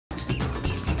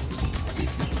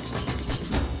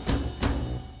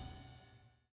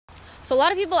So a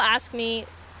lot of people ask me,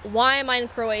 why am I in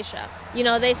Croatia? You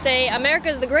know, they say, America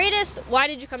is the greatest, why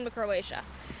did you come to Croatia?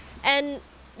 And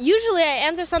usually I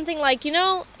answer something like, you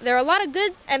know, there are a lot of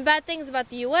good and bad things about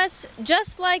the US,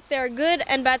 just like there are good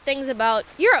and bad things about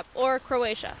Europe or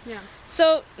Croatia. Yeah.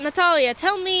 So, Natalia,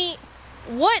 tell me,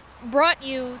 what brought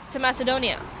you to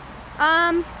Macedonia?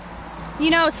 You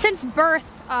know, since birth,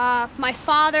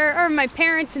 my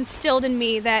parents instilled in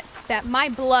me that my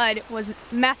blood was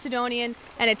Macedonian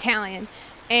and Italian.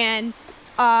 And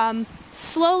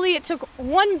slowly it took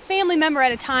one family member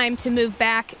at a time to move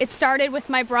back. It started with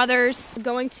my brothers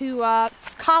going to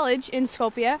college in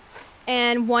Skopje,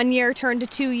 and 1 year turned to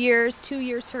 2 years, 2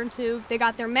 years turned to, they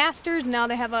got their masters, now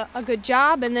they have a good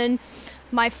job. And then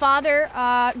my father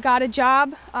got a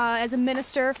job as a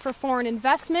minister for foreign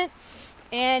investment.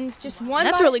 And just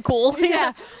That's really cool.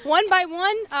 Yeah, one by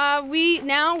one,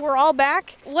 we're all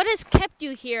back. What has kept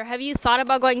you here? Have you thought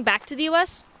about going back to the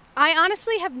US? I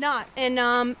honestly have not,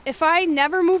 and if I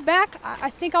never move back, I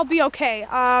think I'll be okay.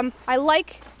 I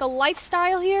like the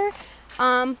lifestyle here,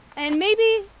 and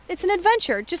maybe it's an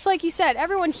adventure. Just like you said,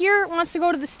 everyone here wants to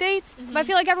go to the States, but I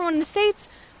feel like everyone in the States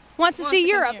wants to see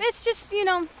Europe. It's just, you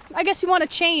know, I guess you want to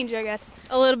change, I guess.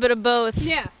 A little bit of both.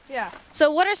 Yeah, yeah.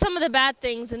 So what are some of the bad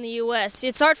things in the US?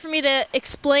 It's hard for me to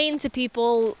explain to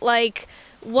people, like,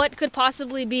 what could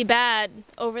possibly be bad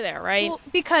over there, right? Well,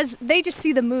 because they just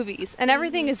see the movies, and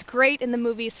everything is great in the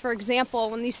movies. For example,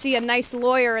 when you see a nice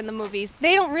lawyer in the movies,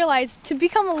 they don't realize to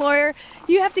become a lawyer,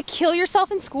 you have to kill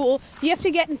yourself in school, you have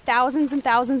to get in thousands and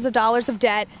thousands of dollars of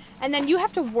debt, and then you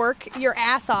have to work your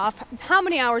ass off. How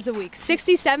many hours a week?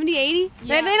 60, 70, 80?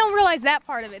 Yeah. They don't realize that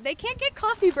part of it. They can't get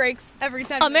coffee breaks every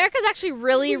time. America's actually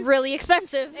really, really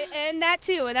expensive. And that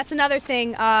too, and that's another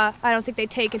thing I don't think they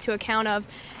take into account of.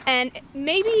 And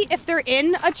maybe if they're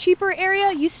in a cheaper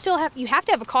area, you have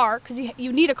to have a car, because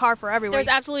you need a car for everywhere. There's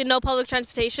absolutely no public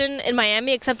transportation in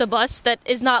Miami except a bus that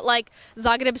is not like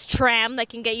Zagreb's tram that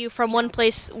can get you from one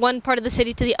part of the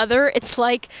city to the other. It's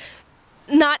like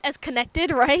not as connected,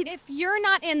 right? If you're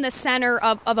not in the center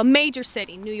of a major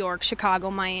city, New York, Chicago,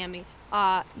 Miami,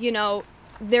 you know,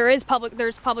 there's public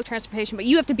transportation, but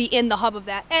you have to be in the hub of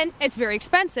that, and it's very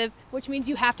expensive, which means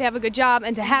you have to have a good job,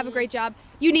 and to have a great job,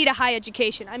 you need a high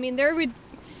education. I mean,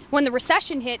 when the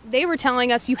recession hit, they were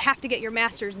telling us you have to get your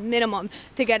master's minimum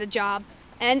to get a job,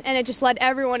 and it just led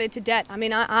everyone into debt. I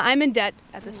mean, I'm in debt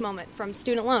at this moment from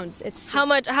student loans. How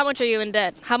much are you in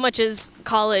debt? How much is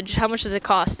college? How much does it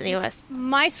cost in the U.S.?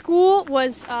 My school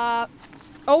was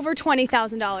over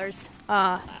 $20,000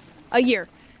 a year.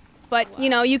 But, you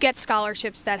know, you get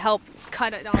scholarships that help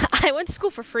cut it off. I went to school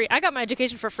for free. I got my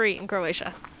education for free in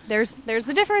Croatia. There's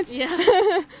the difference.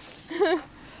 Yeah.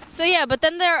 So, yeah, but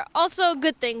then there are also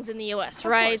good things in the U.S.,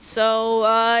 right? So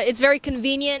it's very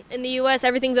convenient in the U.S.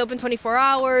 Everything's open 24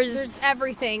 hours. There's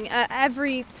everything.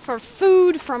 For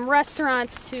food, from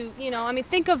restaurants to, you know, I mean,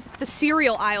 think of the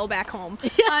cereal aisle back home.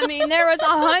 I mean, there was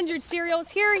 100 cereals.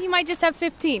 Here, you might just have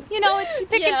 15. You know, you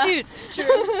pick and choose.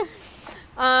 True.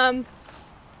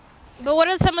 But what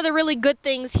are some of the really good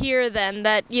things here then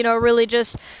that, you know, really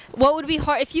just, what would be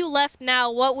hard, if you left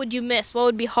now, what would you miss? What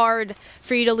would be hard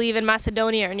for you to leave in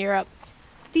Macedonia or in Europe?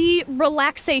 The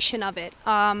relaxation of it.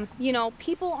 You know,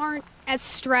 people aren't as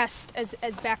stressed as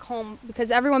back home, because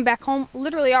everyone back home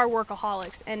literally are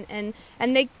workaholics, and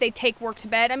they take work to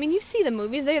bed. I mean, you see the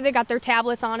movies, they got their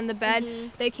tablets on in the bed.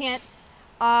 They can't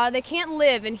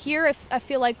live. And here I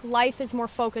feel like life is more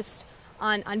focused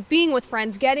on being with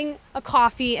friends, getting a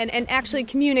coffee, and actually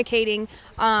communicating.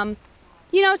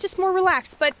 You know, it's just more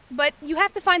relaxed. But you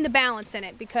have to find the balance in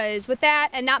it, because with that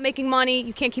and not making money,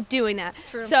 you can't keep doing that.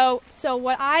 True. So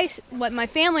what my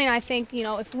family and I think, you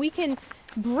know, if we can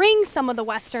bring some of the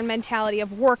Western mentality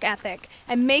of work ethic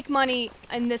and make money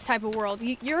in this type of world,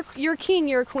 you're a king,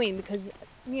 you're a queen, because,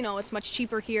 you know, it's much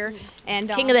cheaper here. And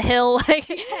King of the hill.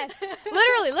 Yes,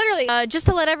 literally. Just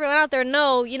to let everyone out there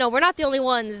know, you know, we're not the only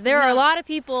ones. There are a lot of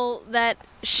people that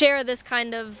share this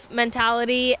kind of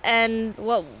mentality, and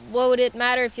what would it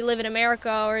matter if you live in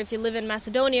America, or if you live in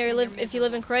Macedonia, or if you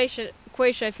live in Croatia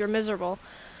if you're miserable.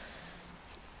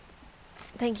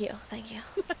 Thank you.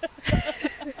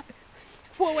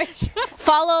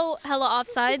 Follow Hella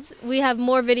Offsides. We have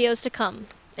more videos to come,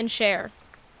 and share.